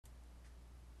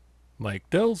like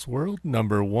Dell's World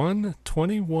number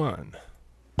 121.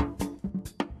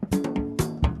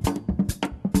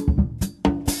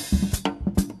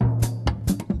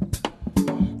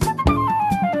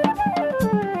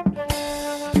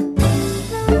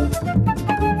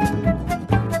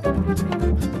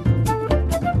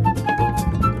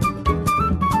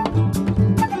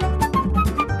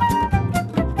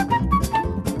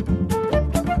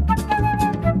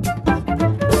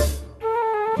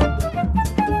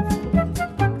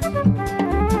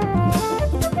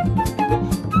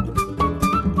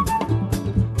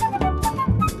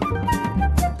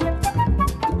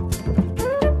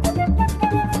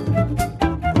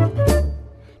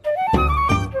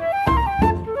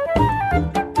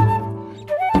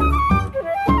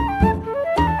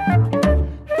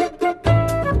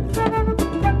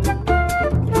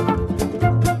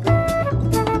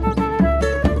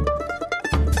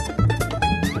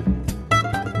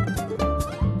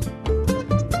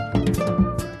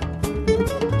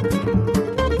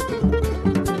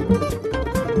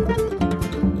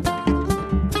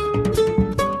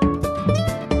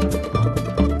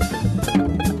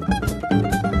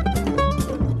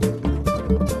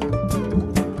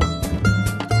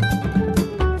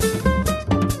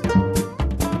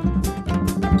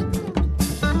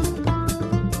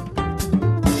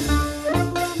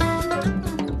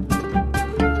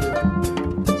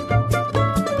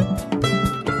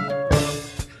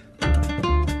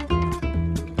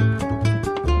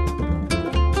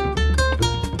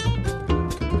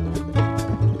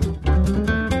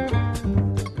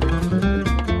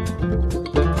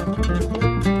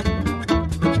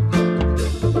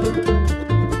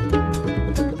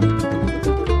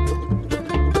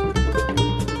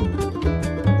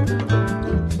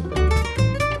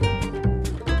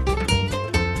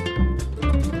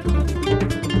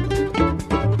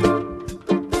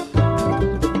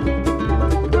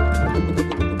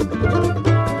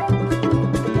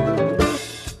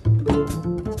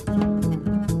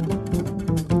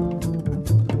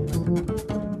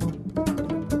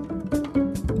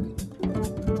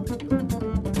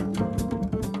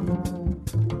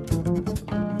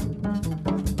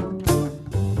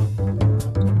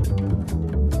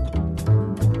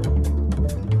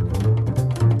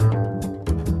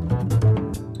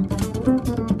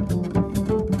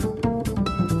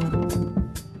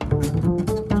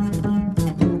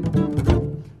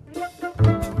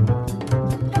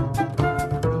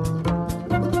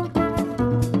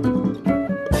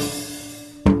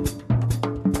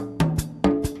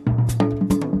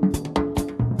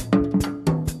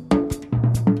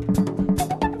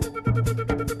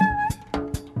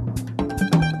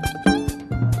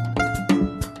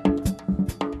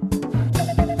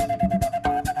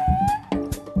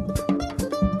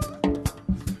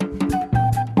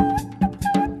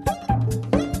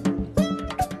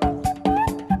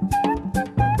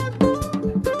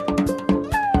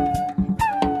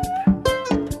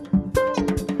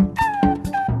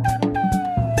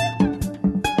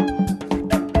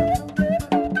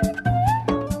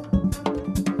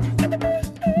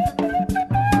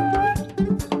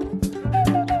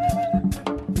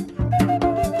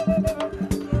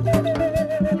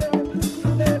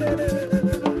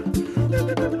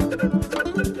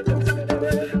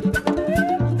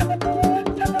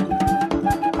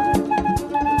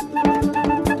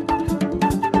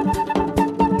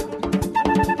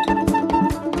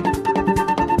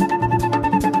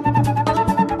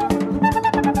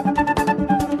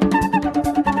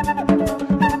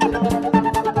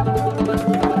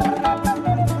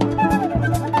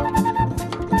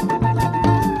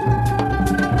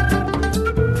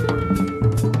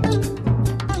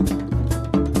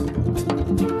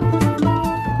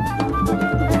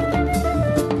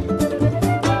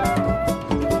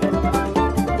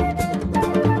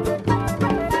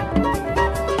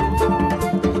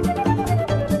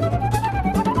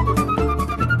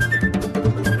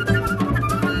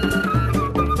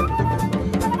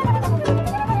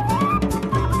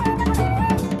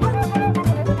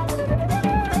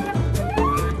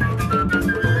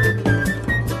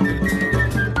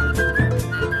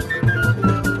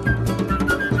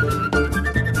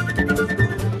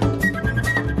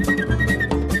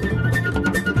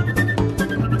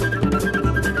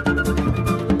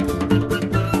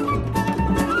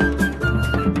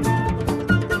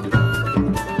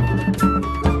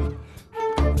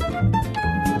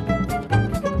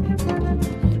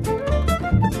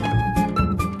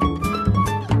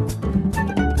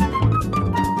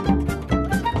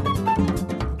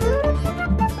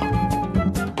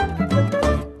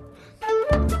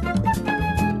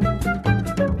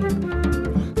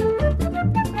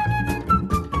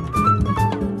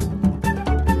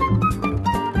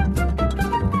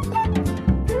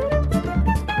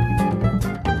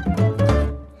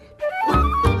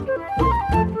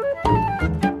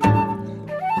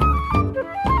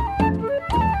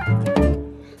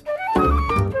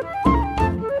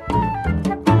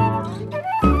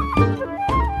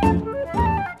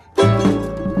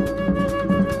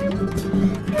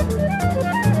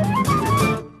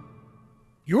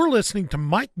 listening to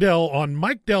Mike Dell on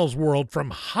Mike Dell's World from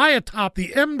high atop the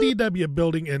MDW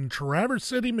building in Traverse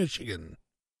City, Michigan.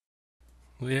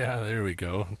 Yeah, there we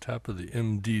go. On top of the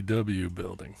MDW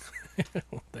building.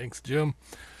 Well, thanks, Jim.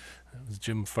 That was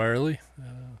Jim Farley,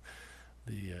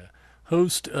 the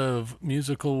host of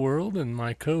Musical World and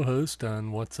my co-host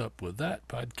on What's Up With That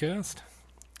podcast.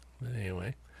 But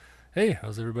anyway, hey,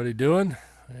 how's everybody doing?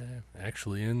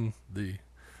 Actually in the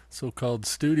so-called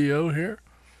studio here.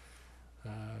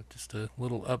 Just a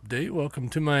little update. Welcome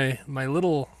to my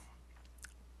little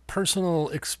personal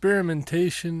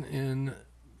experimentation in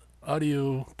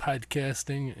audio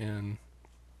podcasting and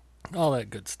all that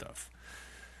good stuff.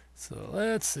 So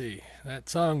let's see. That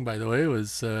song, by the way,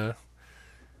 was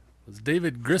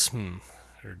David Grisman,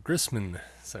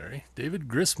 David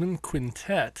Grisman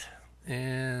Quintet,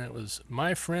 and it was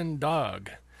My Friend Dog.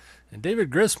 And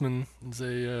David Grisman is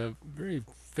a very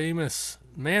famous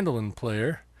mandolin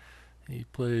player. He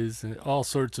plays all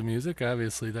sorts of music.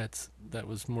 Obviously, that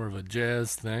was more of a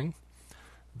jazz thing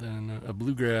than a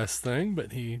bluegrass thing,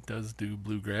 but he does do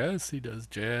bluegrass, he does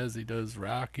jazz, he does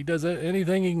rock, he does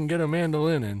anything he can get a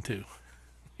mandolin into.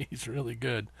 He's really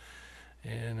good.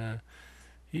 And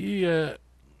he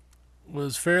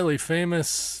was fairly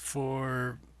famous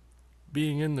for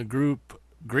being in the group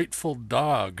Grateful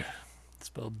Dog,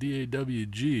 spelled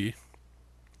D-A-W-G,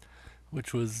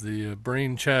 which was the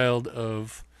brainchild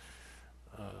of,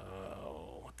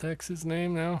 what the heck's his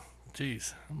name now?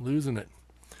 Jeez, I'm losing it.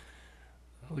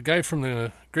 The guy from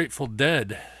the Grateful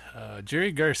Dead,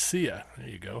 Jerry Garcia. There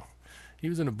you go. He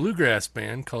was in a bluegrass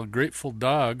band called Grateful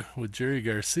Dog with Jerry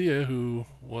Garcia, who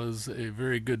was a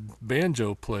very good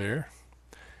banjo player.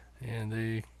 And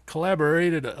they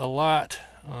collaborated a lot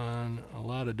on a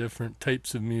lot of different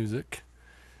types of music.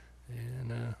 And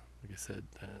like I said,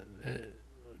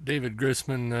 David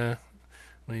Grisman,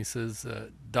 when he says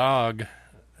dog,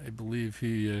 I believe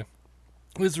he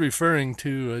was referring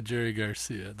to Jerry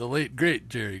Garcia, the late great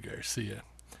Jerry Garcia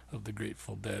of the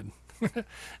Grateful Dead.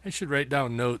 I should write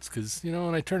down notes because,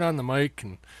 when I turn on the mic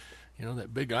and,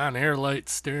 that big on-air light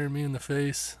staring me in the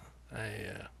face,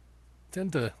 I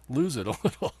tend to lose it a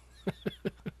little.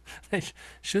 I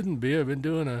shouldn't be. I've been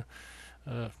doing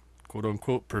a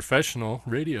quote-unquote professional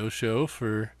radio show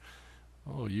for,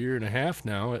 a year and a half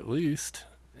now at least.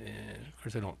 And, of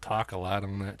course, I don't talk a lot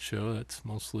on that show. That's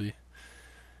mostly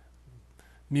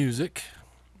music,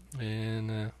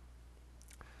 and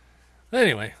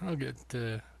anyway, I'll get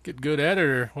good at it,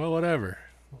 or whatever.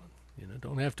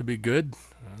 Don't have to be good.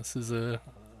 This is a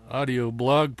audio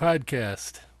blog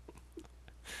podcast,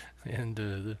 and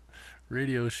the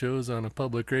radio show's on a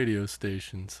public radio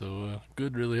station, so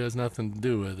good really has nothing to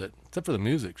do with it, except for the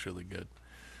music's really good.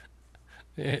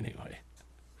 Anyway,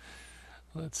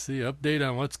 let's see, update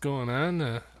on what's going on.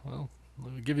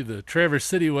 Let me give you the Traverse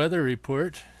City weather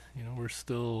report. We're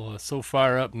still so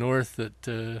far up north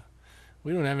that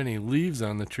we don't have any leaves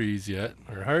on the trees yet,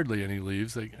 or hardly any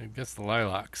leaves. I guess the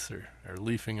lilacs are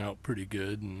leafing out pretty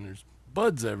good, and there's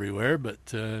buds everywhere,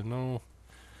 but no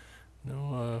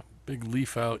big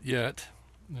leaf out yet.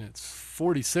 It's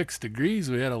 46 degrees.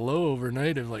 We had a low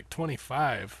overnight of like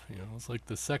 25. It's like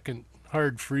the second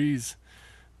hard freeze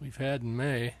we've had in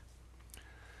May.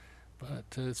 But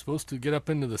it's supposed to get up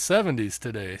into the 70s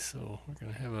today, so we're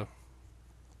going to have a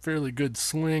fairly good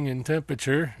swing in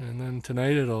temperature, and then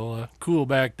tonight it'll cool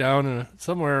back down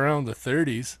somewhere around the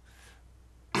 30s.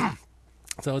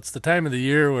 So it's the time of the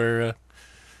year where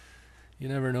you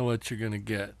never know what you're going to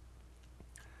get.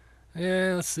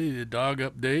 Yeah, let's see, the dog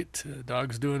update.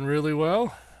 Dog's doing really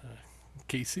well.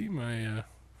 Casey, my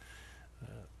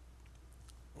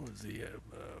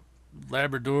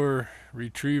Labrador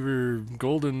Retriever,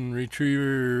 Golden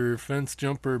Retriever fence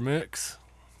jumper mix.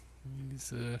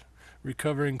 He's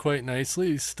recovering quite nicely.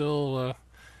 He's still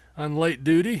on light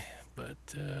duty, but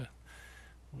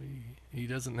he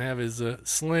doesn't have his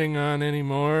sling on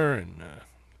anymore, and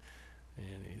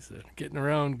he's getting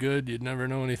around good. You'd never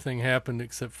know anything happened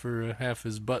except for half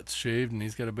his butt's shaved, and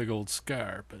he's got a big old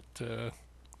scar. But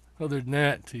other than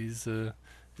that, he's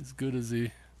as good as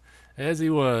he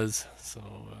was. So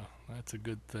that's a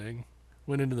good thing.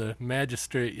 Went into the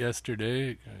magistrate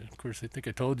yesterday. Of course, I think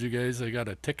I told you guys I got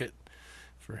a ticket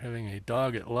for having a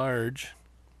dog at large.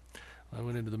 I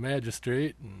went into the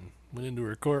magistrate and went into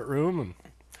her courtroom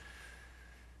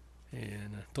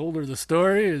and told her the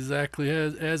story exactly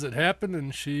as it happened,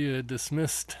 and she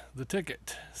dismissed the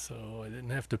ticket. So I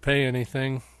didn't have to pay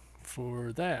anything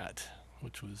for that,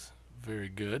 which was very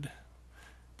good.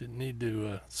 Didn't need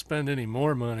to spend any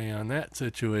more money on that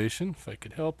situation if I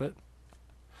could help it.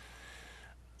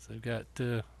 So I've got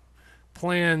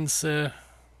plans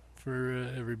for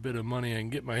every bit of money I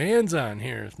can get my hands on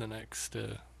here in the next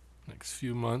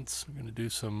few months. We're going to do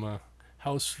some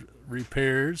house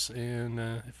repairs, and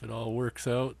if it all works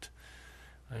out,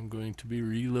 I'm going to be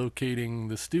relocating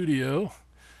the studio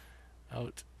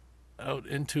out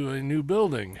into a new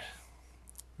building.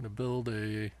 I'm going to build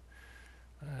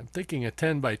I'm thinking a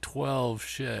 10 by 12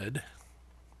 shed,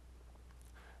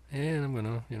 and I'm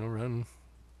going to run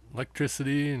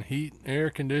electricity and heat,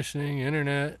 air conditioning,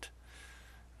 internet,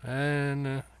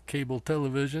 and cable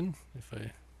television if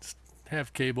I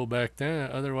have cable back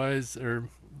then. Otherwise, or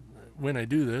when I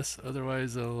do this,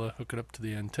 otherwise I'll hook it up to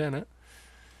the antenna,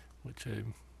 which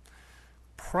I'm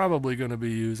probably going to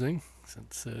be using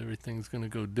since everything's going to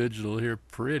go digital here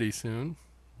pretty soon.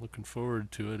 Looking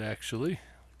forward to it, actually,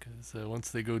 because once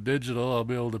they go digital, I'll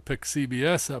be able to pick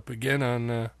CBS up again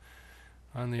on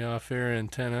the off-air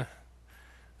antenna.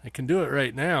 I can do it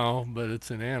right now, but it's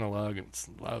in analog and it's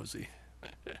lousy.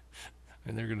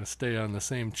 And they're going to stay on the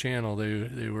same channel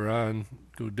they were on,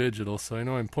 go digital. So I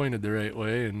know I'm pointed the right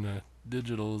way, and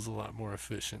digital is a lot more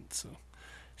efficient. So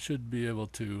should be able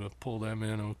to pull them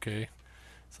in okay.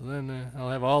 So then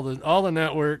I'll have all the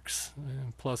networks,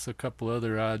 plus a couple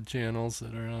other odd channels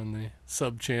that are on the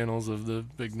sub-channels of the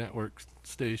big network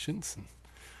stations. And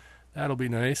that'll be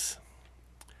nice.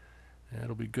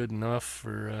 That'll be good enough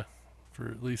for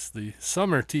at least the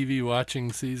summer TV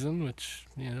watching season, which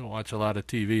I don't watch a lot of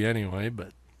TV anyway,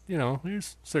 but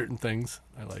there's certain things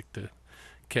I like to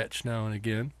catch now and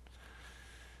again.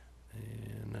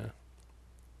 And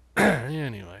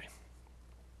anyway,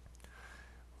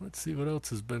 let's see what else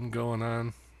has been going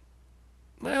on.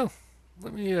 Well,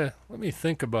 let me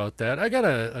think about that. I got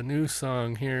a new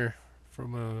song here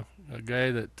from a guy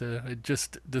that I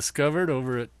just discovered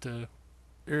over at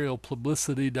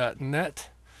aerialpublicity.net,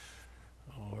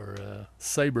 or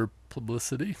cyber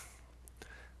publicity,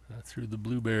 through the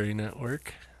Blueberry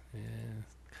Network. And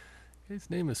his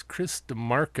name is Chris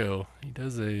DeMarco. He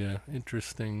does a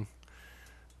interesting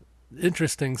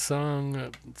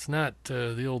song. It's not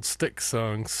the old Styx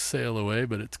song Sail Away,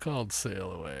 but it's called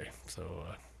Sail Away. So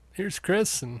here's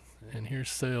Chris, and here's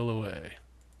Sail Away.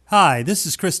 Hi, this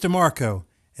is Chris DeMarco,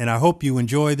 and I hope you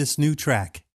enjoy this new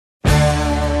track.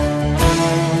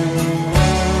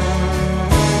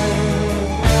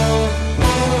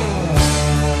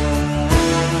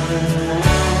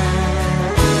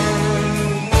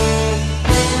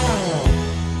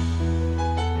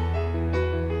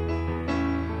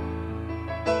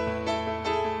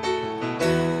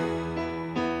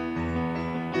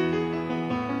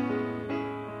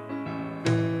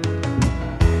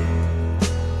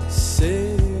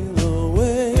 Sail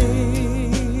away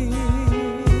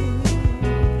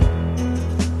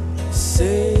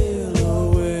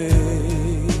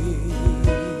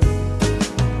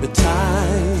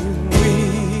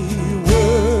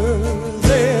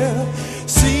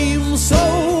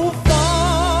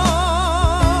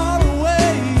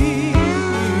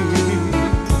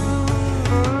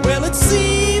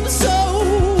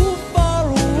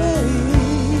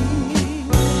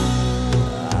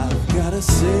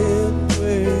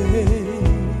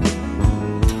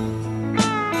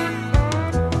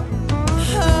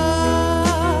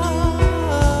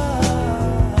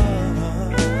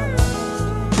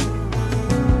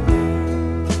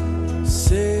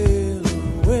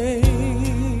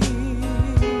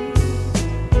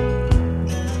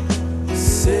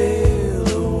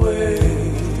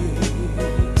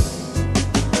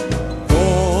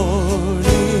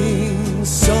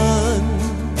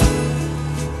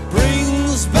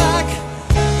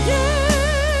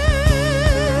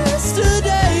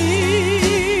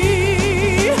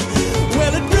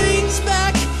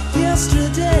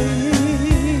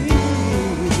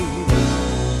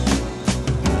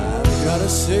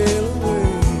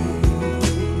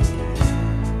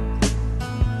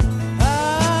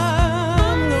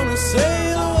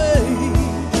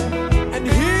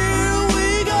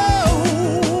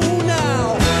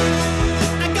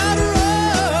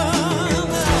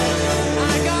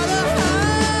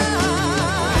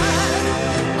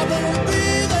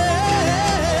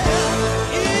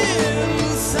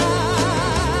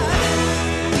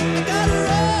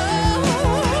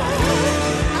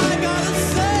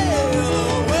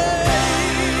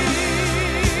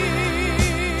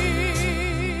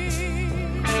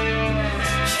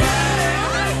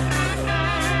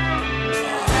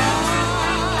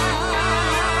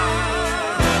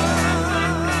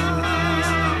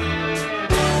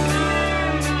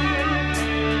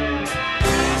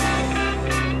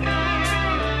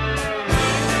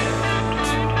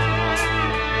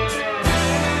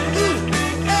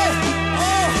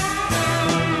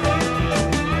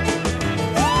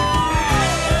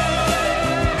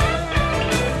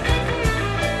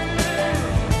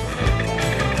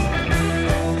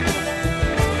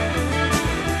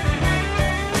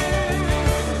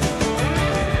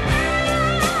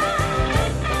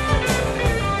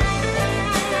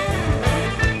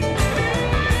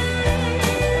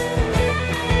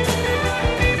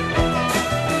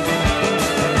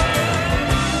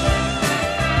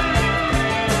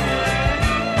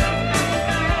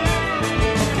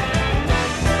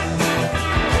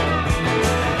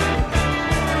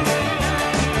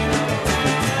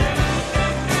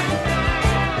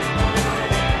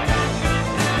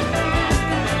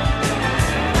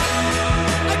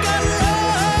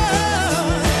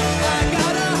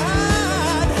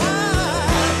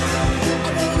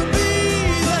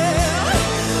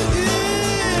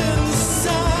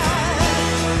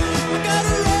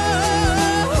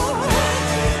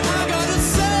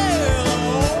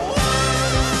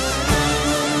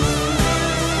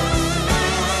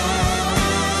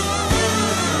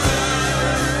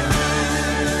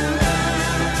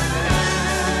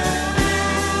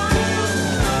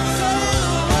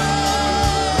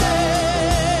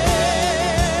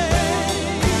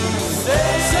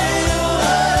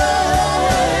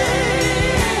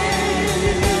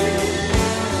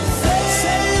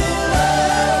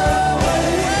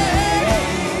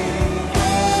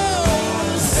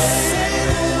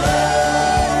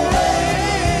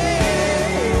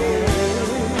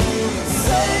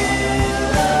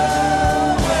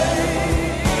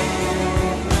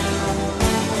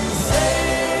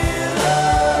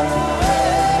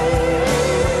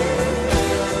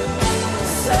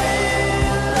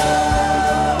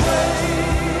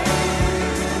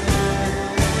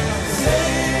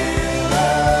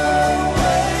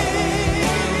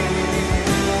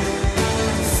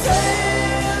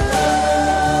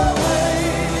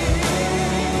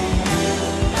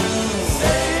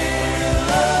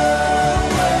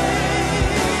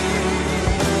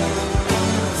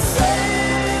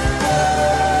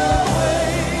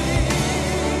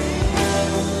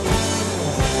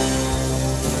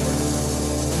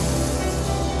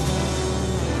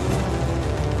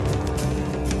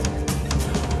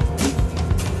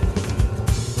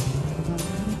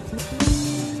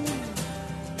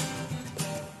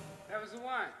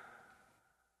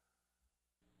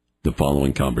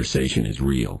following conversation is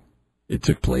real. It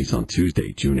took place on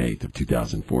Tuesday, June 8th of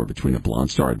 2004 between a Blonde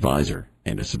Star advisor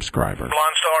and a subscriber.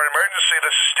 Blonde Star emergency,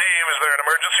 this is Steve. Is there an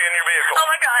emergency in your vehicle? Oh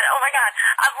my god.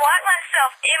 I've locked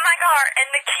myself in my car and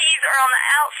the keys are on the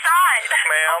outside.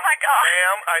 Ma'am, oh my god.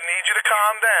 ma'am, I need you to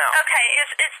calm down. Okay,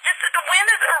 it's just that the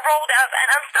windows are rolled up and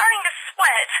I'm starting to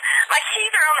sweat. My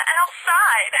keys are on the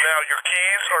outside. Now, your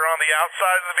keys are on the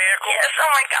outside of the vehicle? Yes,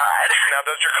 oh my god. Now,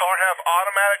 does your car have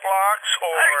automatic locks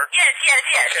or... Yes.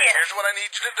 Okay, here's what I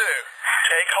need you to do.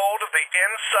 Take hold of the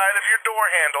inside of your door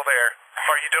handle there.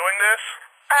 Are you doing this?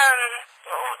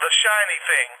 The shiny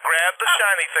thing. Grab the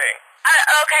shiny thing.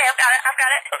 Okay, I've got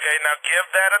it. Okay, now give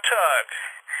that a tug.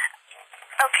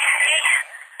 Okay.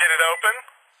 Did it open?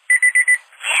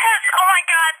 Yes, oh my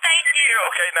god, thank you.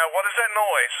 Okay, now what is that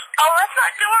noise? Oh, that's my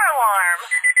door alarm.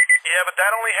 Yeah, but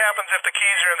that only happens if the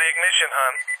keys are in the ignition,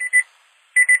 hon.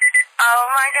 Oh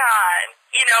my god.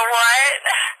 You know what?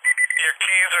 Your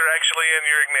keys are actually in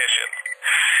your ignition.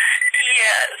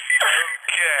 Yes.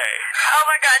 Okay. Oh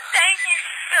my god, thank you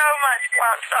so much,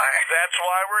 Blonde Star. That's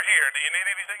why we're here. Do you need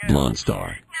anything else? Blonde Star.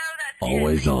 No, that's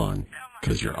Always it. on,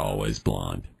 because you're always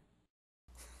blonde.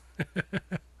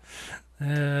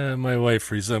 My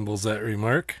wife resembles that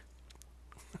remark.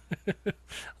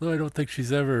 Although I don't think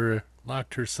she's ever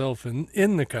locked herself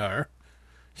in the car.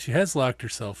 She has locked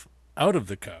herself out of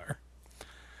the car.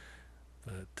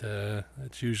 But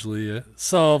that's usually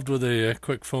solved with a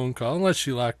quick phone call, unless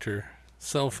she locked her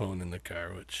cell phone in the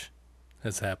car, which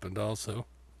has happened also.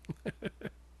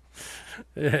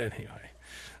 Anyway,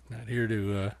 not here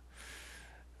to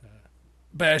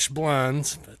bash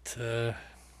blondes, but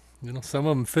some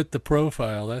of them fit the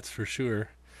profile, that's for sure.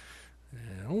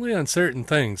 Only on certain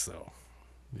things, though.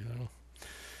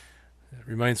 It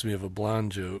reminds me of a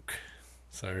blonde joke.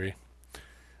 Sorry.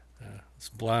 This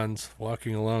blonde's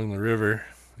walking along the river,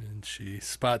 and she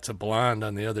spots a blonde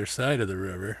on the other side of the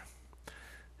river.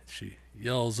 She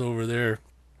yells over there.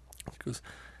 She goes,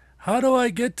 "How do I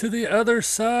get to the other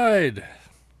side?"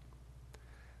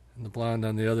 And the blonde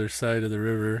on the other side of the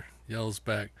river yells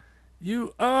back,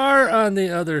 "You are on the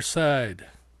other side."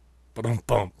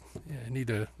 Ba-dum-bump. Yeah, I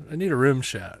need a rim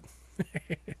shot.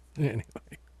 Anyway.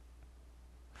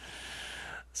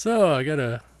 So I got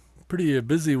a pretty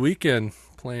busy weekend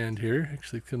planned here.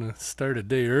 Actually going to start a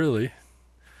day early.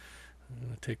 I'm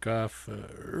going to take off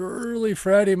early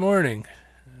Friday morning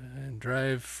and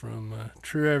drive from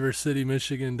Traverse City,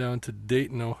 Michigan down to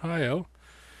Dayton, Ohio.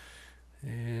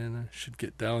 And I should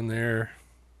get down there,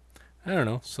 I don't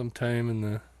know, sometime in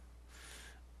the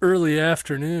early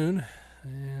afternoon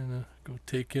and go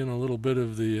take in a little bit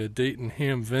of the Dayton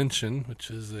Hamvention,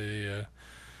 which is a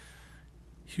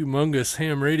humongous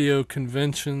ham radio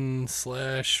convention /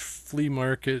 flea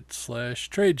market /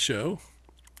 trade show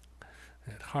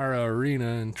at Hara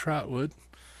Arena in Trotwood,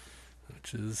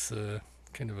 which is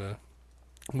kind of a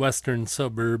western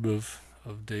suburb of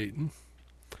Dayton.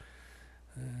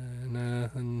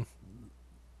 And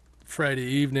Friday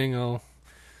evening I'll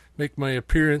make my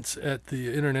appearance at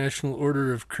the International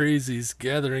Order of Crazies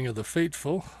Gathering of the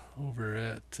Faithful over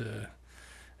at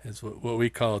is what we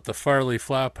call it, the Farley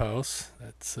Flophouse.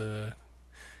 That's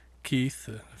Keith,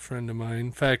 a friend of mine.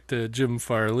 In fact, Jim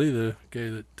Farley, the guy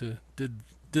that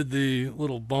did the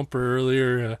little bumper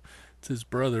earlier, it's his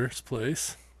brother's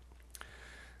place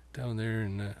down there.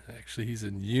 And actually, he's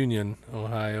in Union,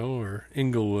 Ohio, or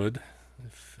Inglewood,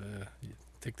 if you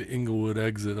take the Inglewood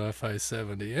exit off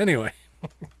I-70. Anyway,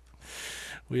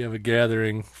 we have a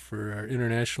gathering for our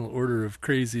International Order of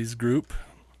Crazies group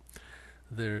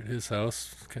there at his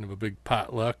house, kind of a big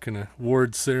potluck and a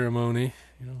award ceremony.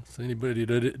 So anybody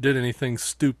that did anything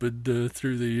stupid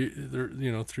through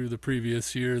the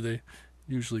previous year, they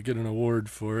usually get an award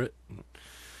for it.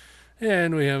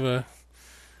 And we have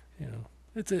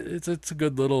it's a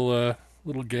good little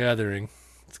gathering.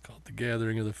 It's called the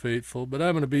Gathering of the Faithful. But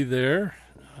I'm going to be there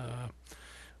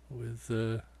with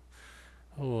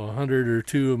 100 or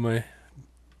two of my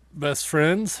best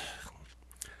friends.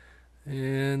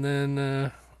 And then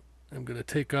I'm going to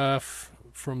take off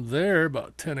from there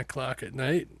about 10 o'clock at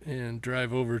night and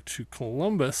drive over to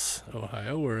Columbus,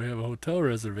 Ohio, where I have a hotel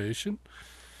reservation.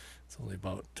 It's only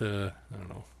about,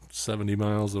 70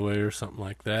 miles away or something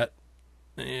like that.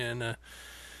 And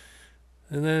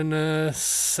then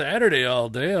Saturday all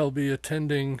day I'll be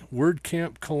attending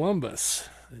WordCamp Columbus.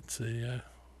 It's a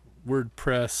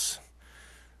WordPress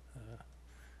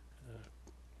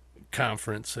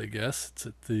conference, I guess. It's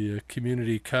at the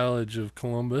Community College of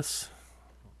Columbus,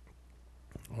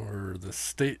 or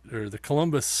the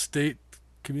Columbus State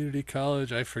Community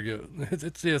College. I forget.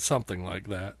 It's something like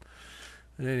that.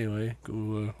 But anyway,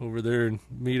 go over there and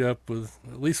meet up with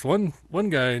at least one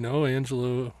guy I know,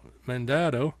 Angelo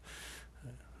Mandato,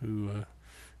 who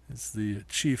is the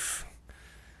chief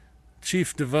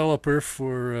developer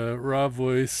for Raw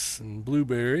Voice and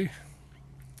Blueberry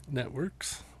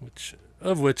networks,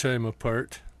 of which I'm a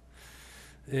part.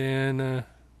 And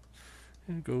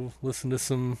go listen to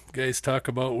some guys talk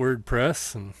about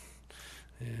WordPress and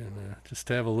just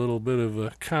have a little bit of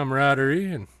a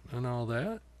camaraderie and all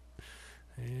that.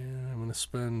 And I'm going to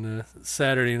spend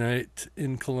Saturday night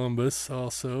in Columbus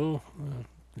also.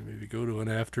 Maybe go to an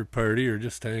after party or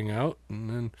just hang out. And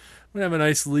then I'm going to have a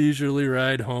nice leisurely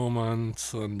ride home on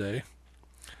Sunday.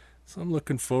 So I'm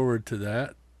looking forward to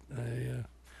that. I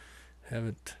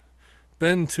haven't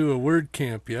been to a word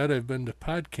camp yet. I've been to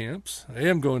pod camps. I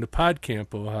am going to pod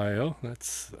camp, Ohio.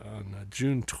 That's on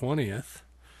June 20th.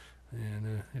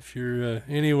 And if you're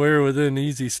anywhere within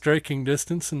easy striking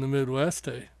distance in the Midwest,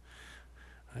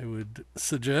 I would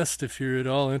suggest, if you're at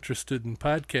all interested in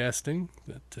podcasting,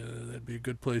 that'd be a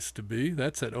good place to be.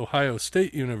 That's at Ohio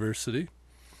State University.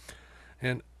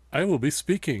 And I will be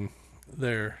speaking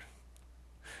there.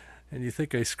 And you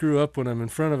think I screw up when I'm in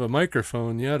front of a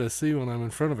microphone, you ought to see when I'm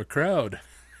in front of a crowd.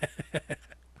 But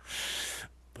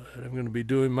I'm going to be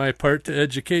doing my part to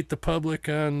educate the public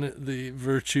on the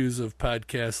virtues of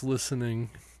podcast listening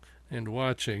and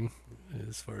watching.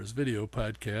 As far as video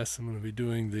podcasts, I'm going to be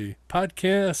doing the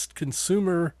Podcast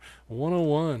Consumer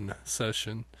 101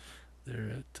 session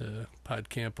there at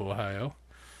PodCamp, Ohio.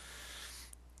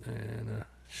 And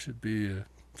should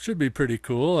be pretty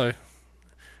cool. I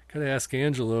got to ask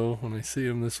Angelo when I see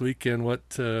him this weekend what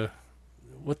the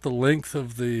length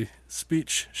of the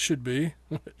speech should be.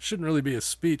 It shouldn't really be a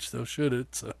speech, though, should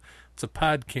it? It's a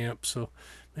PodCamp, so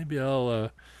maybe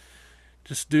I'll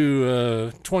just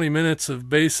do 20 minutes of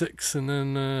basics and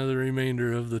then the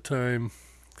remainder of the time,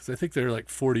 because I think they're like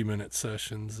 40-minute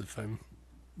sessions if I'm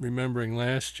remembering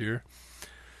last year.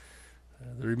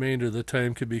 The remainder of the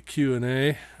time could be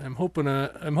Q&A. I'm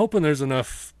hoping there's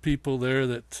enough people there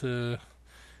that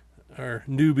are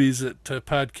newbies at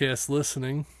podcast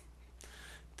listening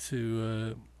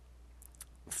to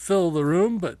fill the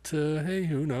room, but hey,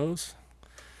 who knows?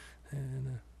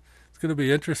 And it's going to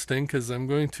be interesting because I'm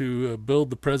going to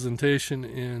build the presentation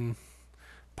in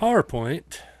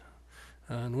PowerPoint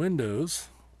on Windows,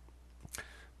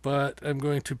 but I'm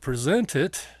going to present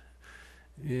it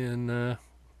in I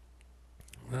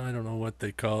don't know what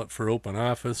they call it for Open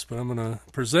Office, but I'm going to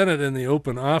present it in the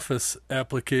Open Office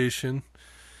application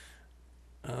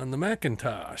on the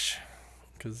Macintosh,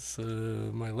 because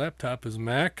my laptop is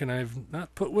Mac and I've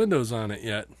not put Windows on it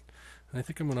yet. I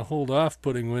think I'm going to hold off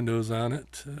putting Windows on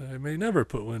it. I may never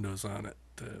put Windows on it.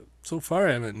 So far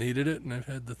I haven't needed it, and I've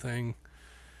had the thing,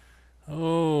 I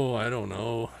don't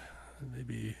know,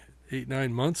 maybe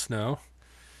 8-9 months now.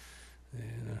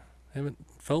 And I haven't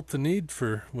felt the need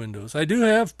for Windows. I do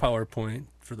have PowerPoint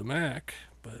for the Mac,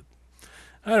 but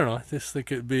I don't know. I just think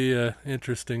it'd be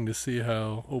interesting to see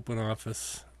how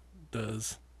OpenOffice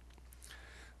does.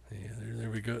 Yeah, there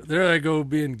we go. There I go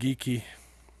being geeky.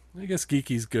 I guess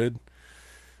geeky's good.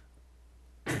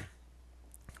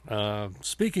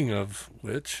 Speaking of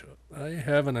which, I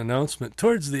have an announcement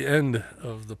towards the end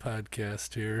of the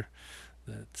podcast here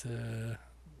that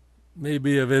may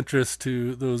be of interest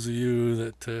to those of you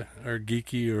that are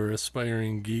geeky or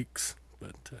aspiring geeks,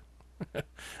 but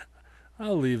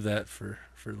I'll leave that for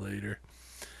later.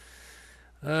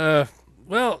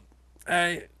 Well,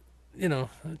 I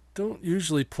don't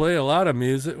usually play a lot of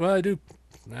music. Well, I do.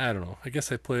 I don't know. I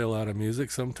guess I play a lot of music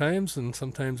sometimes, and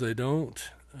sometimes I don't.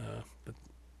 But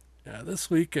yeah, this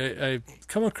week I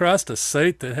come across a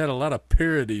site that had a lot of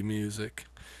parody music,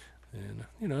 and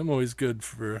I'm always good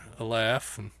for a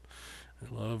laugh, and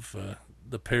I love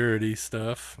the parody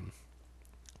stuff,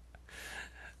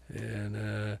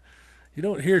 and you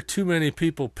don't hear too many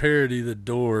people parody the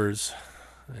Doors,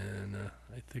 and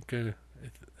I think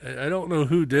I don't know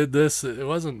who did this. It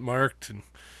wasn't marked and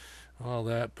all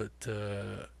that, but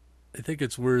I think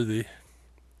it's worthy.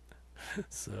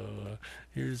 So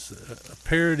here's a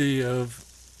parody of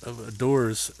a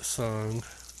Doors song.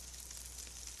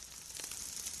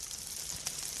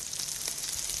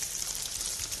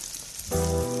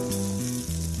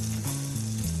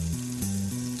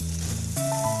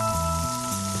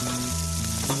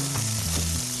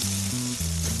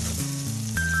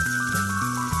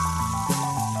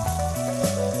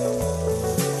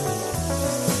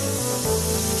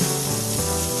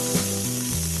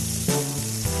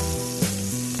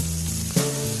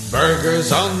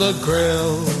 Burgers on the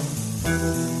grill.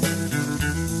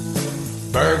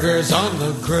 Burgers on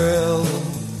the grill.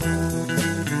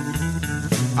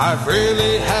 I've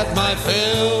really had my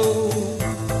fill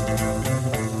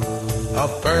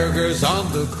of burgers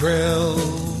on the grill.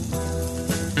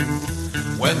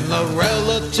 When the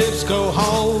relatives go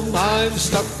home, I'm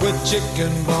stuck with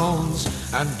chicken bones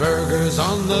and burgers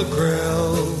on the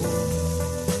grill.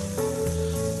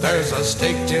 There's a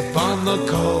steak tip on the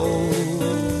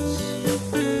coals.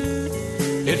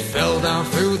 It fell down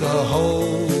through the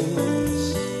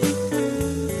holes,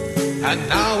 and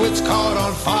now it's caught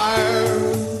on fire.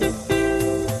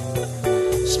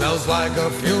 Smells like a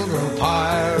funeral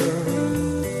pyre.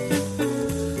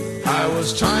 I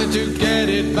was trying to get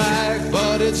it back,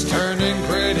 but it's turning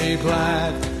pretty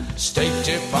black. Steak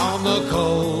tip on the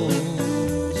coals.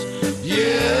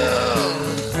 Yeah.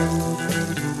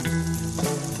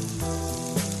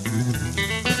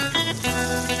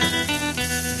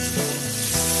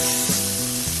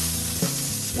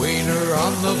 Wiener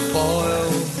on the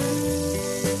foil.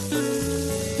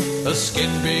 The skin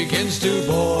begins to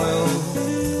boil.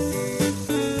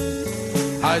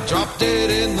 I dropped it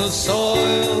in the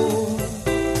soil.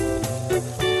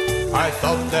 I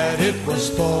thought that it was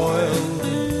spoiled.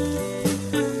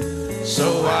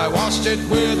 So I washed it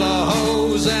with a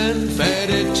hose and fed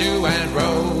it to Aunt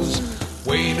Rose.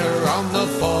 Wiener on the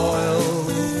foil.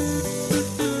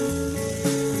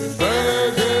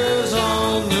 Burgers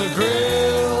on the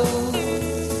grill.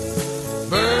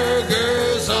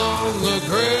 Burgers on the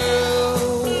grill.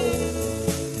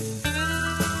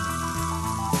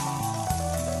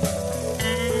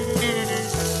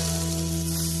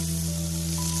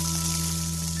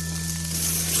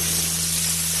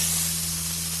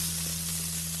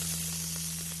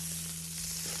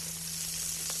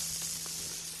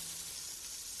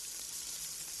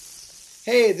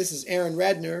 Hey, this is Aaron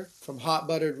Redner from Hot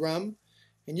Buttered Rum,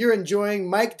 and you're enjoying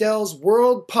Mike Dell's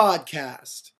World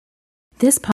Podcast.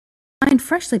 This find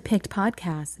freshly picked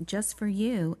podcast just for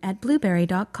you at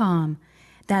blueberry.com.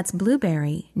 That's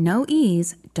blueberry, no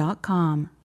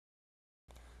ease.com.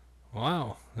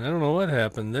 Wow, I don't know what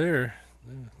happened there.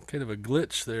 Kind of a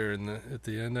glitch there at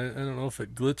the end. I don't know if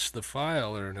it glitched the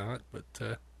file or not, but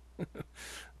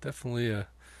definitely a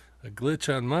glitch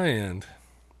on my end.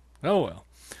 Oh well.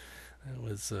 That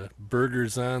was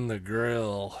burgers on the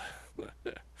grill.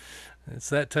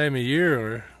 It's that time of year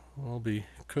where we'll be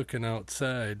cooking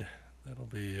outside. That'll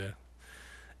be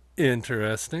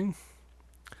interesting.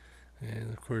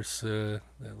 And, of course, that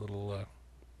little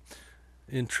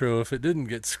intro, if it didn't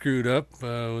get screwed up,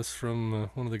 was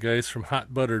from one of the guys from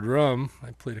Hot Buttered Rum.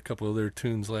 I played a couple of their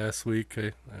tunes last week.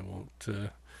 I won't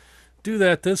do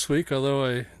that this week, although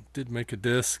I did make a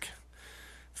disc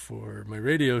for my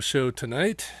radio show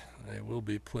tonight. I will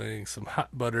be playing some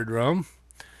Hot Buttered Rum.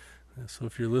 So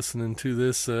if you're listening to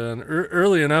this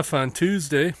early enough on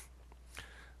Tuesday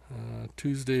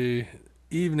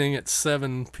evening at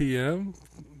 7 p.m.,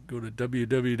 go to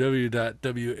www.wnmc.org,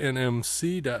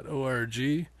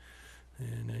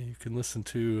 and you can listen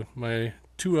to my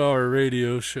 2-hour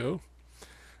radio show.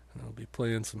 And I'll be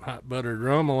playing some Hot Buttered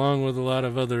Rum along with a lot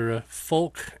of other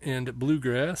folk and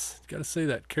bluegrass. Got to say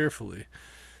that carefully.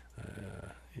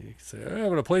 You can say, I'm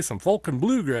going to play some folk and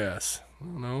bluegrass.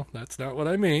 Well, no, that's not what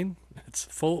I mean. It's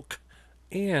folk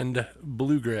and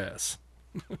bluegrass.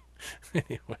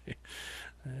 Anyway,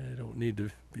 I don't need to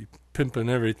be pimping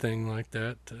everything like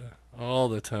that all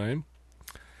the time.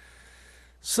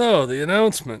 So, the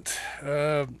announcement.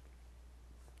 As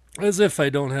if I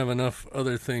don't have enough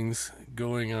other things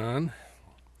going on,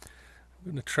 I'm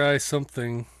going to try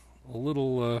something a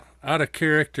little out of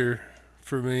character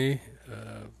for me.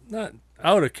 Not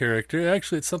out of character.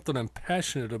 Actually, it's something I'm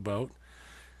passionate about.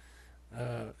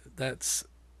 That's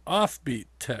offbeat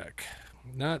tech,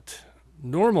 not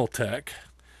normal tech.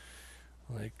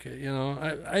 Like,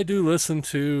 I do listen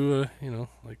to,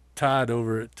 like Todd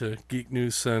over at Geek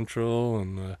News Central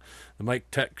and the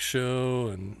Mike Tech Show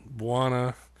and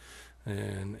Buana.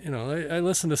 And, I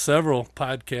listen to several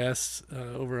podcasts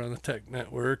over on the Tech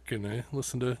Network, and I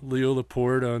listen to Leo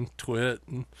Laporte on Twit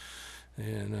and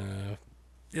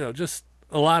just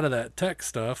a lot of that tech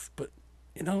stuff. But,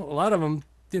 a lot of them,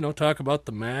 talk about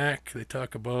the Mac, they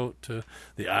talk about the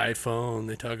iPhone,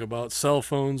 they talk about cell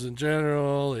phones in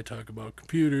general, they talk about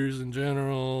computers in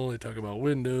general, they talk about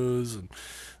Windows, and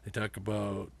they talk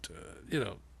about,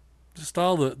 just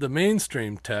all the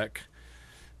mainstream tech.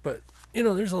 But,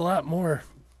 there's a lot more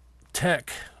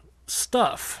tech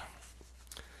stuff.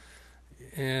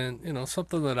 And,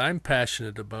 something that I'm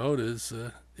passionate about is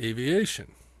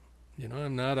aviation.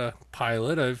 I'm not a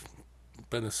pilot. I've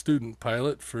been a student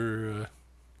pilot for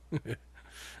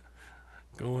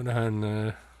going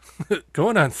on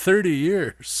 30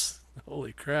 years.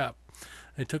 Holy crap.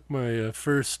 I took my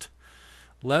first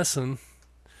lesson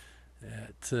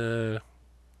at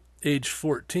age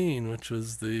 14, which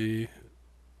was the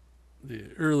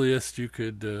earliest you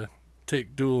could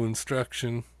take dual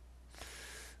instruction,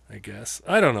 I guess.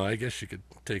 I don't know. I guess you could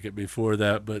take it before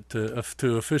that, but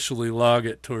to officially log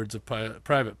it towards a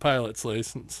private pilot's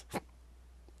license,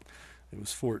 it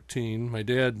was 14. My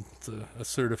dad's a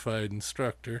certified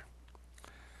instructor,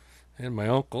 and my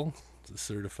uncle is a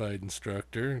certified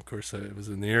instructor. Of course, I was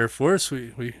in the Air Force.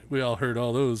 We all heard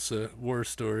all those war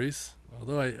stories.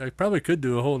 Although I probably could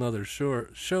do a whole other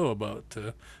show about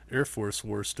Air Force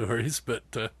war stories,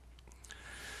 but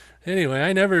anyway,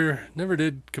 I never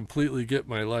did completely get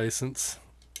my license.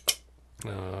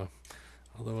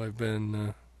 Although I've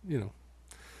been,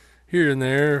 here and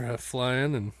there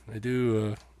flying, and I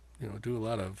do, do a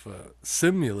lot of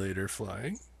simulator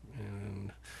flying,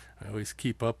 and I always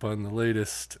keep up on the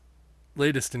latest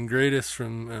and greatest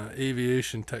from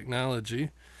aviation technology.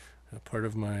 Part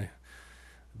of my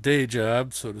day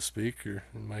job, so to speak, or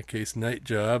in my case, night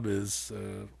job, is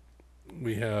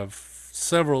we have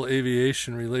several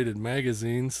aviation-related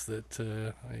magazines that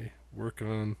I work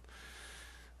on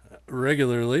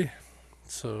regularly.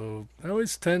 So I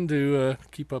always tend to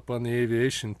keep up on the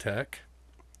aviation tech.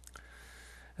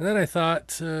 And then I thought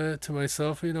to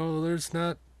myself, there's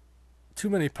not too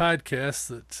many podcasts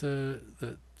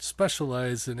that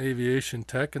specialize in aviation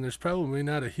tech, and there's probably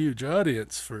not a huge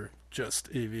audience for just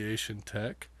aviation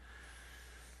tech.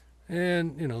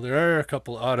 And, there are a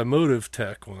couple automotive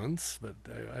tech ones, but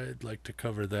I'd like to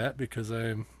cover that because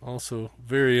I'm also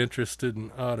very interested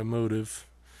in automotive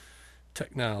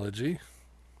technology.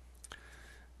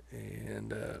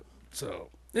 And so,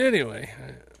 anyway,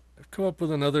 I've come up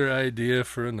with another idea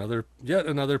for yet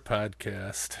another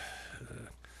podcast.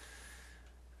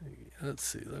 Let's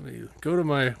see, let me go to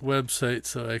my website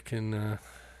so I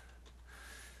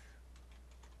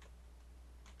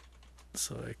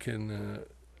can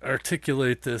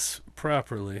articulate this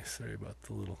properly. Sorry about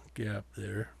the little gap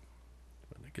there.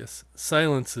 But I guess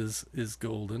silence is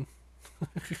golden.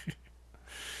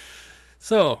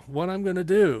 So, what I'm going to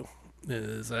do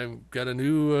is I've got a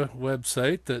new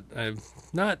website that I'm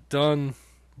not done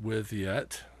with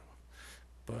yet,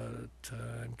 but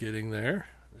I'm getting there.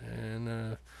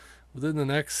 And within the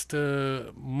next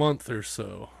month or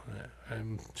so,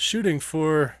 I'm shooting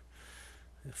for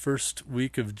the first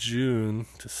week of June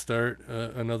to start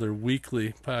another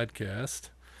weekly podcast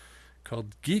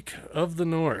called Geek of the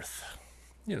North.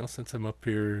 Since I'm up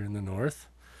here in the North,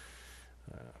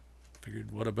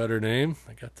 figured what a better name.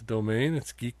 I got the domain.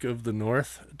 It's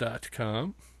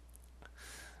geekofthenorth.com.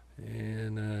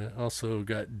 And also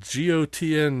got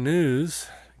GOTN News,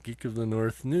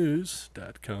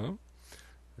 geekofthenorthnews.com.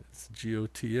 It's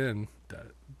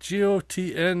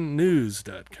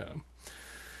GOTNnews.com.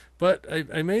 But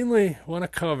I mainly want to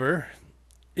cover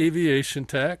aviation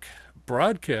tech,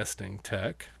 broadcasting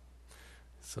tech.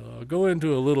 So I'll go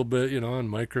into a little bit, on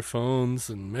microphones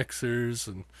and mixers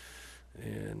and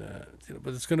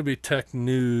but it's going to be tech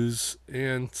news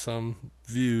and some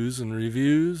views and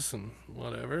reviews and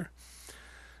whatever.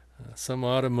 Some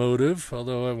automotive,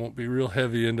 although I won't be real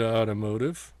heavy into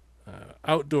automotive.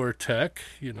 Outdoor tech,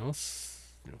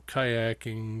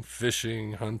 kayaking,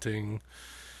 fishing, hunting,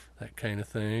 that kind of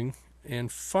thing.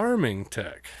 And farming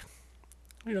tech.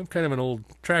 I'm kind of an old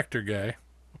tractor guy.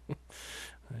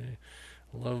 I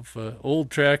love old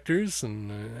tractors,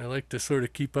 and I like to sort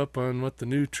of keep up on what the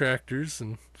new tractors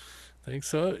and things.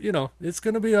 So, it's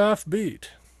going to be offbeat.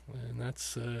 And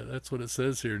that's what it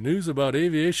says here. News about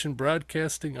aviation,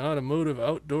 broadcasting, automotive,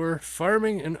 outdoor,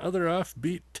 farming, and other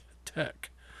offbeat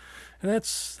tech. And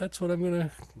that's what I'm going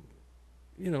to,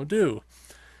 do.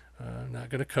 I'm not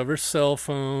going to cover cell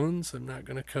phones. I'm not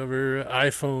going to cover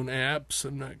iPhone apps.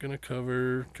 I'm not going to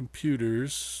cover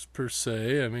computers per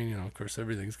se. I mean, of course,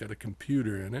 everything's got a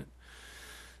computer in it.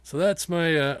 So that's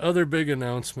my other big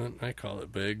announcement. I call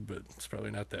it big, but it's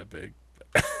probably not that big.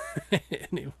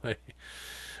 Anyway,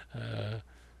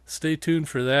 stay tuned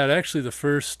for that. Actually, the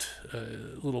first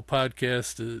little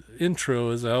podcast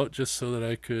intro is out just so that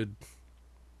I could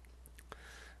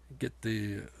get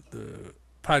the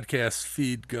podcast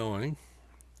feed going,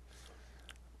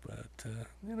 but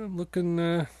I'm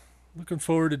looking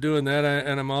forward to doing that.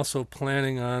 And I'm also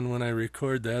planning on, when I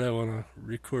record that, I want to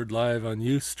record live on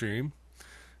Ustream.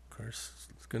 Of course,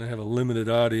 it's going to have a limited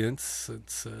audience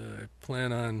since I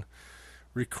plan on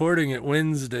recording it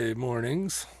Wednesday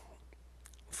mornings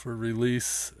for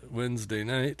release Wednesday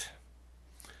night.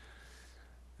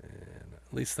 And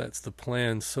at least that's the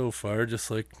plan so far, just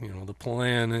like the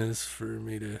plan is for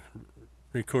me to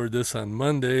record this on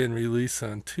Monday and release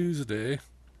on Tuesday.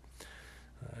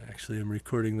 Actually, I'm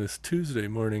recording this Tuesday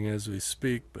morning as we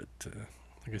speak, but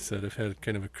like I said, I've had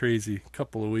kind of a crazy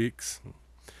couple of weeks.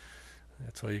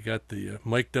 That's why you got the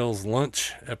Mike Dell's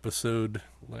Lunch episode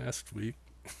last week,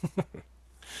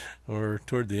 or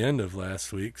toward the end of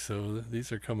last week, so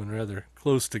these are coming rather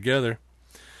close together.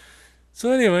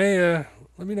 So anyway,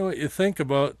 let me know what you think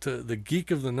about the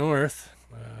Geek of the North.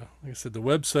 Like I said, the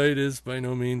website is by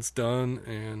no means done,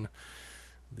 and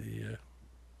the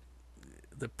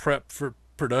prep for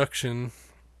production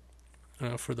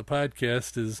for the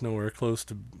podcast is nowhere close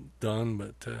to done,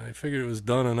 but I figured it was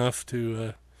done enough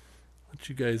to let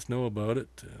you guys know about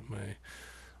it. My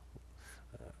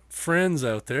friends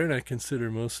out there, and I consider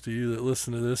most of you that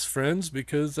listen to this friends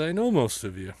because I know most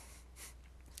of you.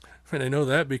 And I know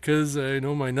that because I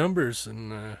know my numbers,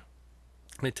 and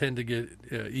I tend to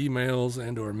get emails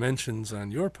and or mentions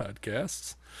on your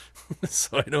podcasts.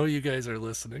 So I know you guys are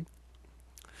listening.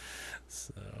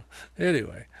 So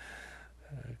anyway,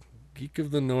 Geek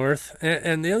of the North.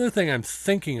 And the other thing I'm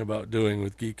thinking about doing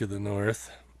with Geek of the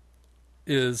North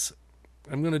is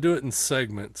I'm going to do it in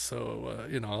segments. So,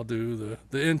 I'll do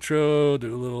the intro,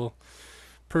 do a little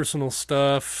personal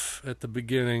stuff at the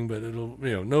beginning, but it'll,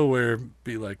 nowhere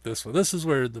be like this one. This is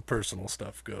where the personal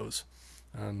stuff goes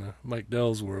on Mike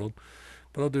Dell's World.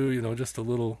 But I'll do, just a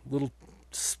little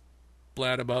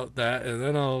splat about that, and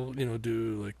then I'll,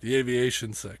 do like the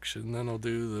aviation section, then I'll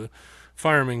do the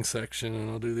farming section, and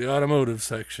I'll do the automotive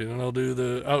section, and I'll do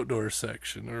the outdoor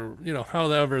section, or,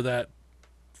 however that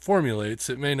formulates.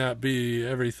 It may not be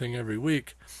everything every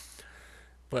week,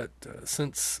 but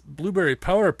since Blueberry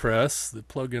PowerPress, the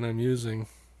plugin I'm using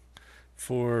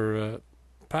for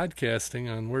podcasting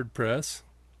on WordPress,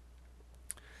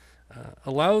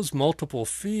 allows multiple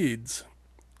feeds,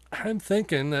 I'm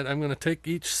thinking that I'm going to take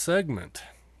each segment.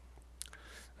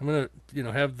 I'm going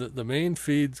to, have the main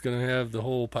feed's going to have the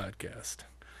whole podcast.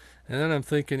 And then I'm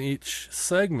thinking each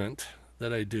segment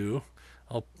that I do,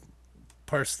 I'll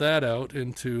parse that out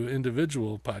into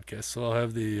individual podcasts. So I'll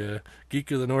have the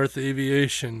Geek of the North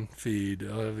aviation feed.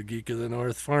 I'll have the Geek of the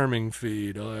North farming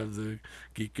feed. I'll have the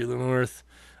Geek of the North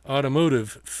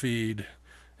automotive feed,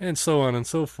 and so on and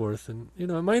so forth. And, it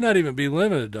might not even be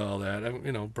limited to all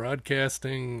that.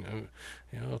 Broadcasting,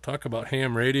 I'll talk about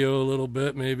ham radio a little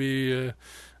bit, maybe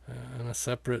on a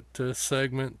separate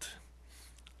segment.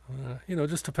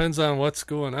 Just depends on what's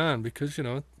going on, because,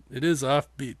 it is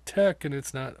offbeat tech, and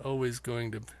it's not always going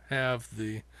to have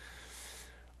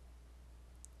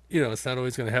it's not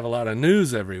always going to have a lot of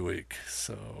news every week.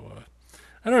 So,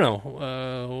 I don't know.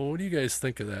 What do you guys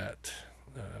think of that?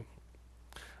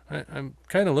 I'm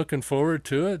kind of looking forward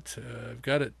to it. I've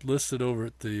got it listed over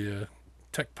at the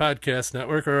Tech Podcast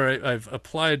Network, or I've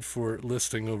applied for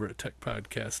listing over at Tech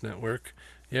Podcast Network.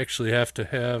 You actually have to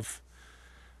have,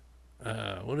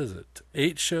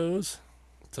 8 shows?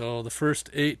 So the first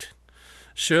 8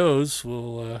 shows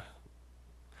will,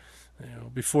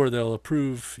 before they'll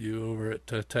approve you over at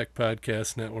Tech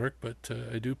Podcast Network, but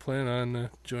I do plan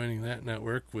on joining that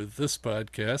network with this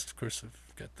podcast. Of course,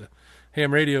 I've got the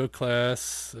ham radio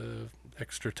class,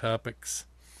 extra topics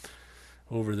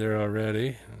over there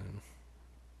already,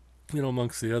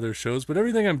 amongst the other shows. But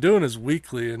everything I'm doing is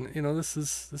weekly, and this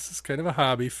is kind of a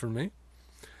hobby for me,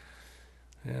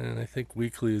 and I think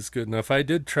weekly is good enough. I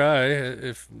did try,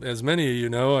 if as many of you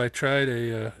know, I tried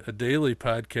a daily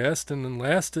podcast, and then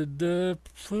lasted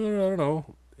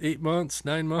 8 months,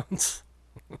 9 months,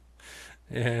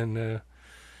 and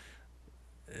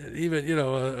even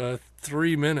a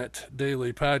 3-minute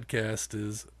daily podcast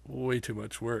is way too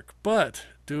much work. But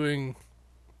doing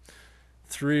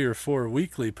 3 or 4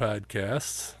 weekly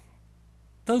podcasts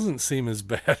doesn't seem as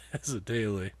bad as a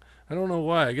daily. I don't know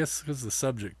why. I guess because the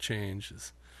subject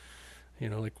changes.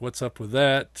 Like what's up with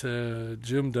that?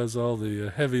 Jim does all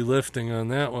the heavy lifting on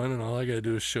that one, and all I got to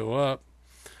do is show up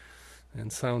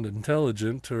and sound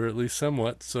intelligent, or at least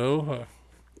somewhat so.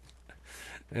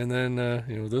 And then,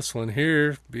 this one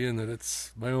here, being that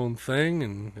it's my own thing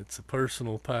and it's a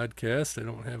personal podcast, I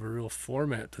don't have a real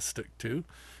format to stick to.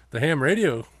 The ham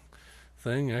radio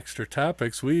thing, extra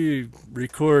topics, we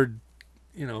record,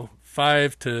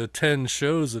 5 to 10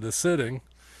 shows at a sitting.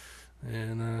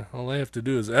 And all I have to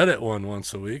do is edit one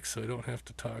once a week, so I don't have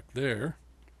to talk there.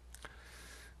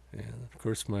 And, of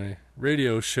course, my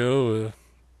radio show,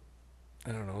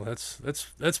 I don't know,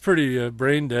 that's pretty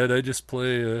brain dead. I just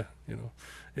play,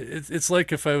 it's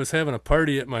like if I was having a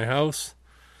party at my house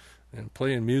and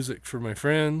playing music for my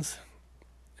friends,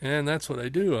 and that's what I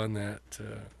do on that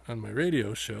on my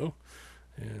radio show.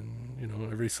 And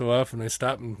every so often I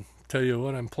stop and tell you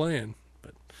what I'm playing.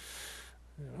 But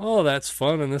all that's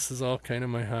fun, and this is all kind of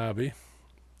my hobby.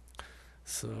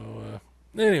 So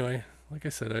anyway, like I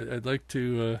said, I'd like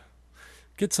to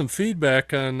get some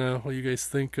feedback on what you guys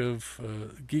think of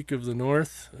Geek of the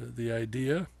North, the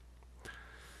idea.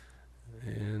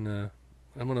 And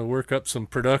I'm going to work up some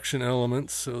production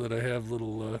elements so that I have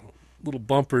little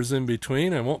bumpers in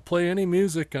between. I won't play any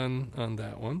music on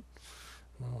that one.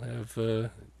 I'll have the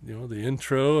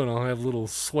intro, and I'll have little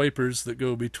swipers that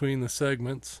go between the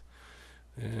segments,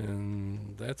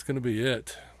 and that's going to be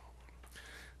it.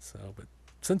 So, but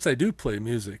since I do play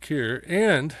music here,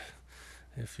 and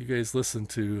if you guys listen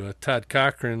to Todd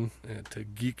Cochran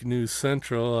at Geek News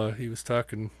Central, he was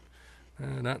talking,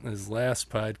 not in his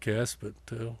last podcast, but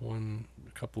one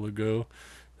a couple ago,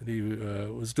 that he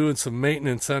was doing some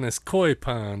maintenance on his koi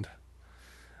pond.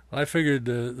 I figured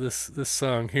this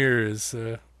song here is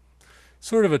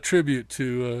sort of a tribute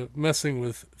to messing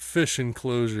with fish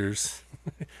enclosures,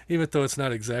 even though it's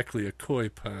not exactly a koi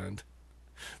pond.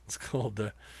 It's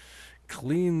called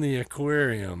Clean the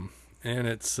Aquarium, and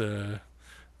it's a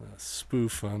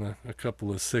spoof on a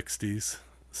couple of 60s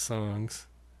songs.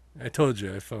 I told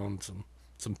you I found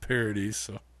some parodies,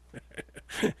 so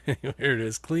anyway, here it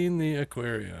is, Clean the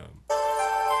Aquarium.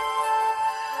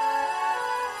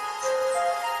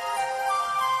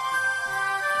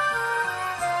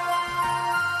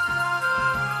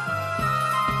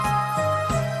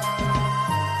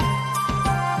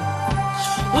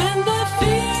 When the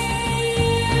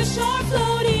fish are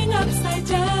floating upside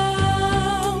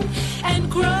down and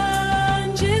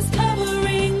grunge is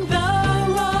covering the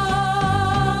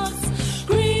rocks,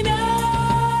 green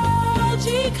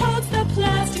algae coats the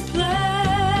plastic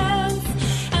plants,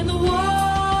 and the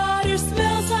water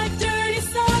smells like dirty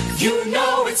socks. You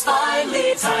know it's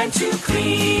finally time to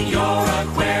clean your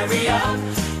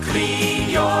aquarium. Clean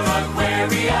your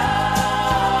aquarium.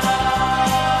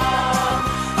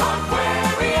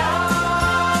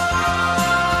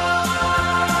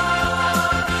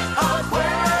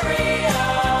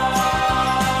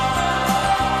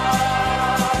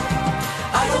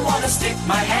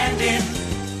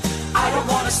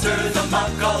 Stir the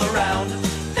muck all around.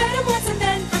 Fed 'em once and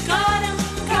then forgot 'em.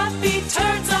 Crappie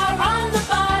turds are on the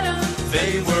bottom.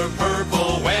 They were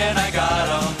purple when I got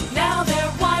 'em. Now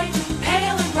they're white and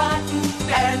pale and rotten.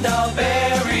 And I'll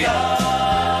bury 'em.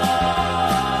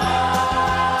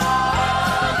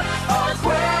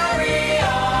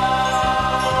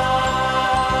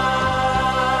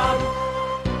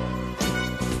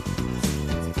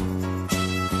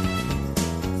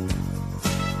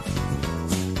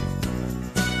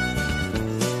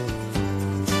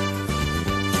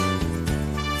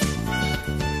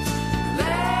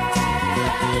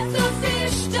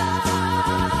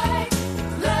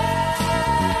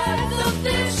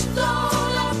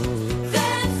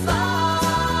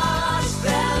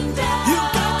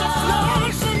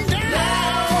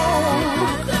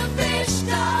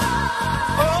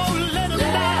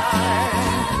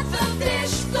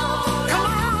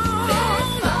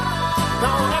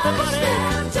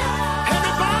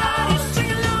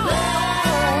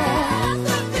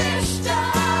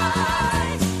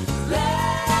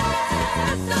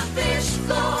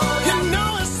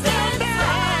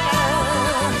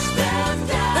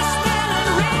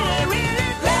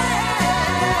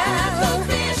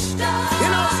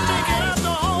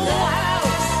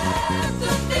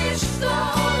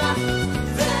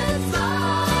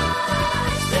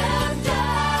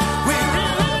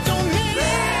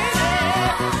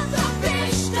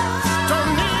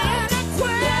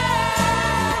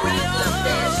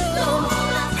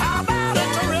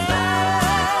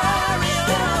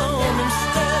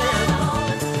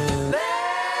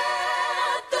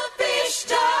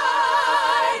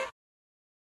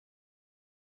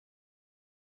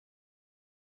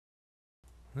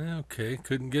 Okay,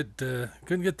 couldn't get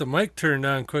the mic turned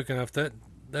on quick enough. That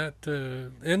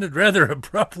ended rather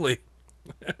abruptly.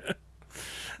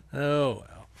 Oh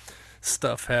well,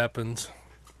 stuff happens.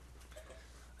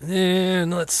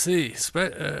 And let's see.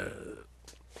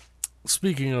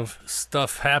 Speaking of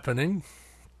stuff happening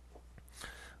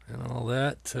and all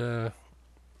that, well,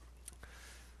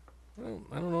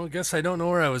 I don't know. I guess I don't know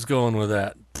where I was going with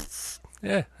that.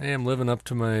 Yeah, I am living up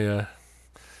to my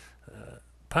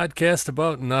podcast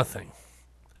about nothing.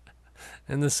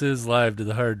 And this is live to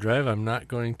the hard drive. I'm not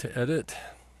going to edit.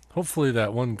 Hopefully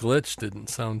that one glitch didn't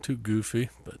sound too goofy,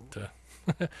 but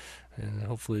and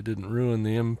hopefully it didn't ruin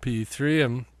the MP3.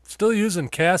 I'm still using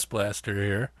Cast Blaster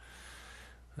here.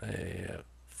 I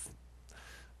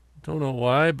don't know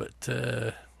why, but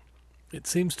it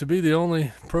seems to be the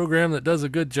only program that does a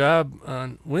good job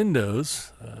on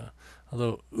Windows.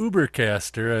 Although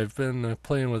Ubercaster, I've been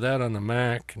playing with that on the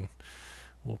Mac, and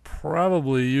we'll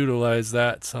probably utilize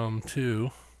that some too.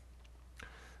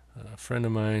 A friend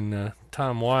of mine,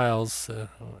 Tom Wiles,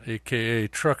 a.k.a.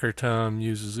 Trucker Tom,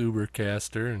 uses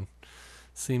Ubercaster and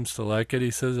seems to like it.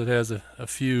 He says it has a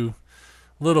few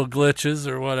little glitches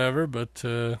or whatever, but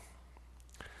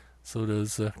so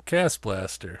does Cast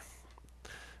Blaster.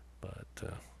 But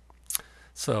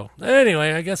so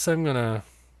anyway, I guess I'm gonna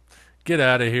get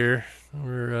out of here.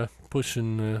 We're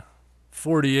pushing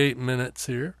 48 minutes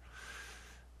here,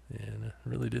 and I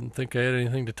really didn't think I had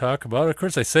anything to talk about. Of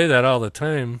course, I say that all the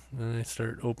time, and I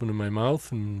start opening my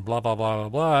mouth and blah blah blah blah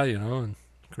blah, you know. And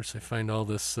of course, I find all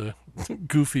this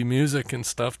goofy music and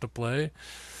stuff to play.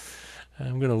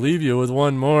 I'm gonna leave you with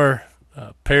one more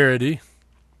parody.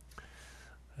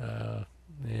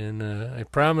 And I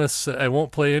promise I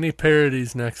won't play any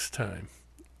parodies next time.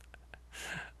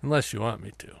 Unless you want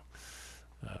me to.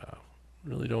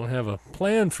 Really don't have a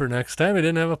plan for next time. I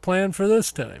didn't have a plan for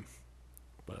this time.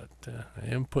 But I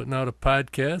am putting out a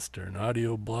podcast or an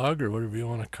audio blog or whatever you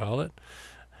want to call it.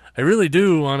 I really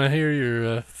do want to hear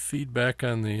your feedback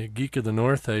on the Geek of the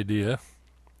North idea.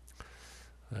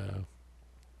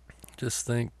 Just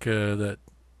think that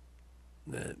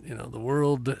you know,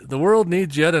 the world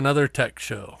needs yet another tech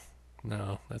show.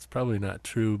 No, that's probably not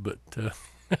true, but you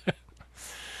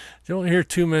don't hear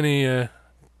too many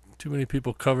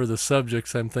people cover the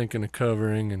subjects I'm thinking of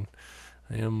covering, and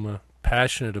I am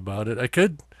passionate about it. I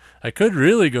could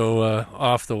really go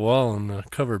off the wall and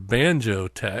cover banjo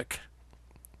tech,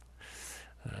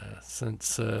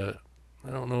 since I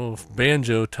don't know if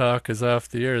Banjo Talk is off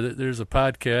the air. There's a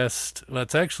podcast. Well,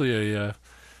 it's actually a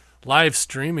live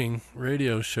streaming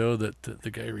radio show that the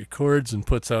guy records and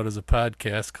puts out as a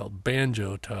podcast called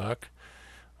Banjo Talk,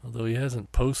 although he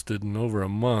hasn't posted in over a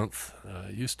month.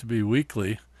 It used to be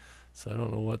weekly, so I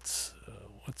don't know what's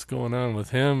going on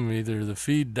with him. Either the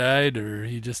feed died or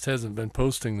he just hasn't been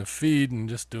posting the feed and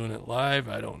just doing it live.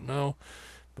 I don't know.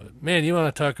 But man, you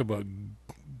want to talk about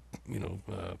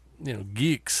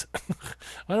geeks.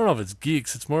 I don't know if it's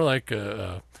geeks. It's more like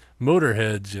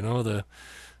motorheads, you know, the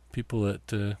people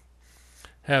that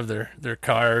have their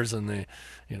cars, and they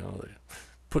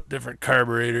put different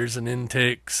carburetors and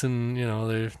intakes, and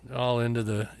they're all into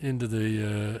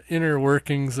the inner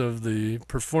workings of the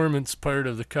performance part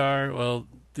of the car. Well,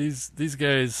 these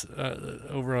guys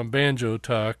over on Banjo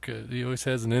Talk, he always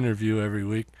has an interview every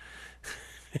week.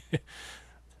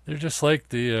 They're just like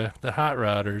the hot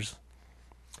rodders.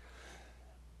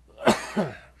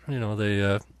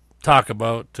 They talk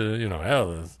about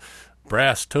the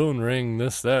brass tone ring,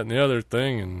 this, that, and the other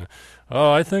thing, and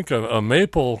I think a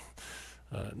maple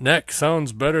neck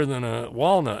sounds better than a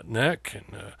walnut neck,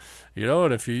 and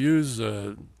and if you use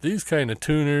these kind of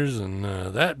tuners and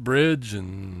that bridge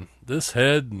and this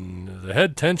head, and the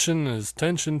head tension is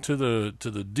tension to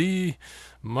the D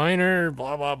minor,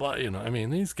 blah blah blah. I mean,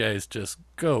 these guys just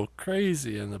go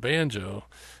crazy in the banjo.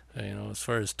 As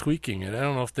far as tweaking it, I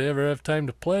don't know if they ever have time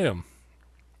to play them.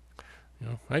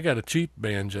 I got a cheap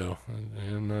banjo,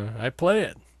 and I play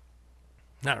it.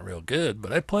 Not real good,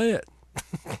 but I play it.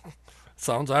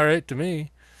 Sounds all right to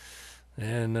me.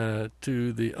 And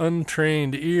to the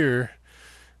untrained ear,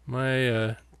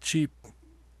 my cheap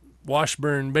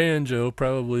Washburn banjo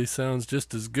probably sounds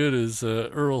just as good as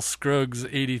Earl Scruggs'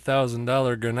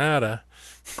 $80,000 Granada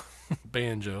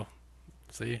banjo.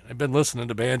 See, I've been listening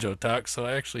to Banjo Talk, so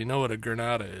I actually know what a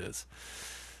Granada is.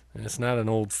 And it's not an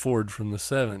old Ford from the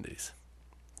 70s.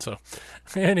 So,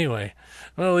 anyway,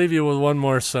 I'll leave you with one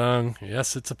more song.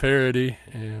 Yes, it's a parody,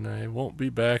 and I won't be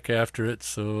back after it.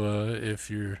 So, if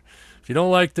you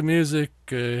don't like the music,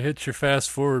 hit your fast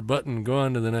forward button and go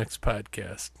on to the next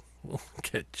podcast. We'll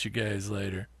catch you guys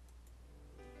later.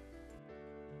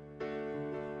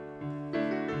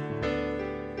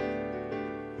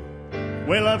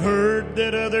 Well, I've heard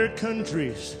that other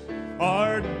countries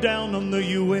are down on the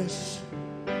U.S.,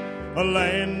 a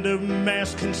land of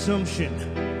mass consumption,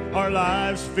 our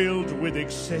lives filled with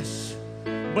excess.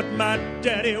 But my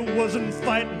daddy wasn't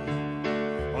fighting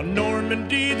on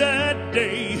Normandy that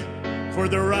day for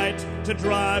the right to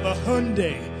drive a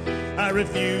Hyundai. I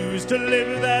refuse to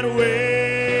live that way.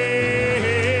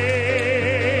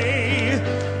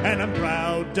 And I'm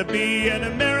proud to be an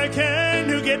American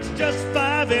who gets just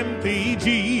 5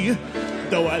 mpg.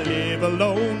 Though I live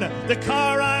alone, the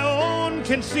car I own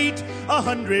can seat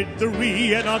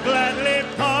 103, and I'll gladly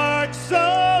park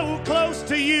so close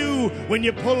to you. When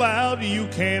you pull out, you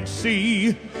can't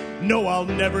see. No, I'll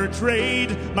never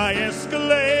trade my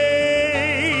Escalade.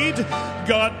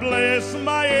 God bless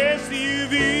my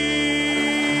SUV.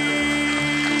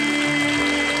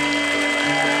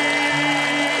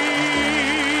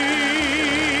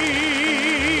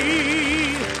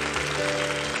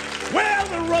 Well,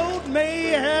 the road may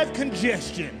have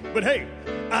congestion, but hey,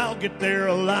 I'll get there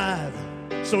alive.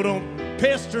 So don't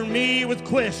pester me with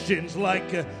questions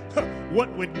like, what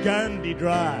would Gandhi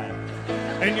drive?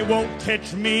 And you won't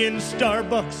catch me in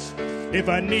Starbucks if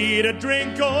I need a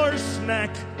drink or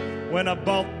snack. When I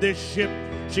bought this ship,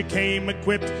 she came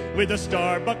equipped with a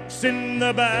Starbucks in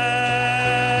the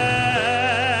back.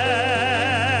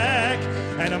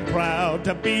 And I'm proud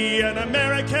to be an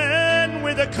American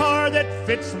with a car that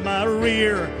fits my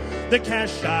rear. The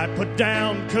cash I put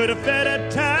down could have fed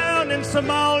a town in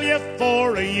Somalia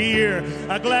for a year.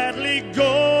 I'd gladly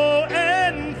go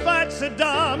and fight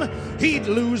Saddam. He'd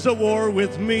lose a war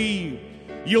with me.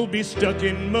 You'll be stuck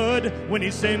in mud when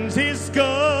he sends his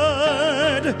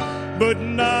scud, but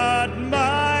not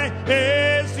my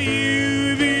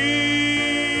SUV.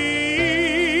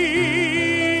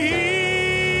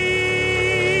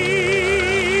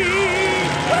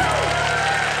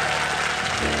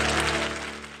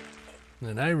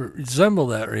 And I resemble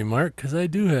that remark because I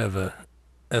do have a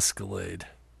Escalade.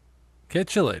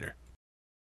 Catch you later.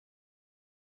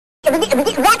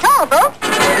 That's all, folks.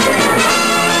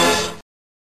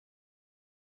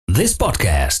 This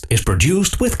podcast is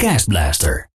produced with Cast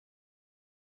Blaster.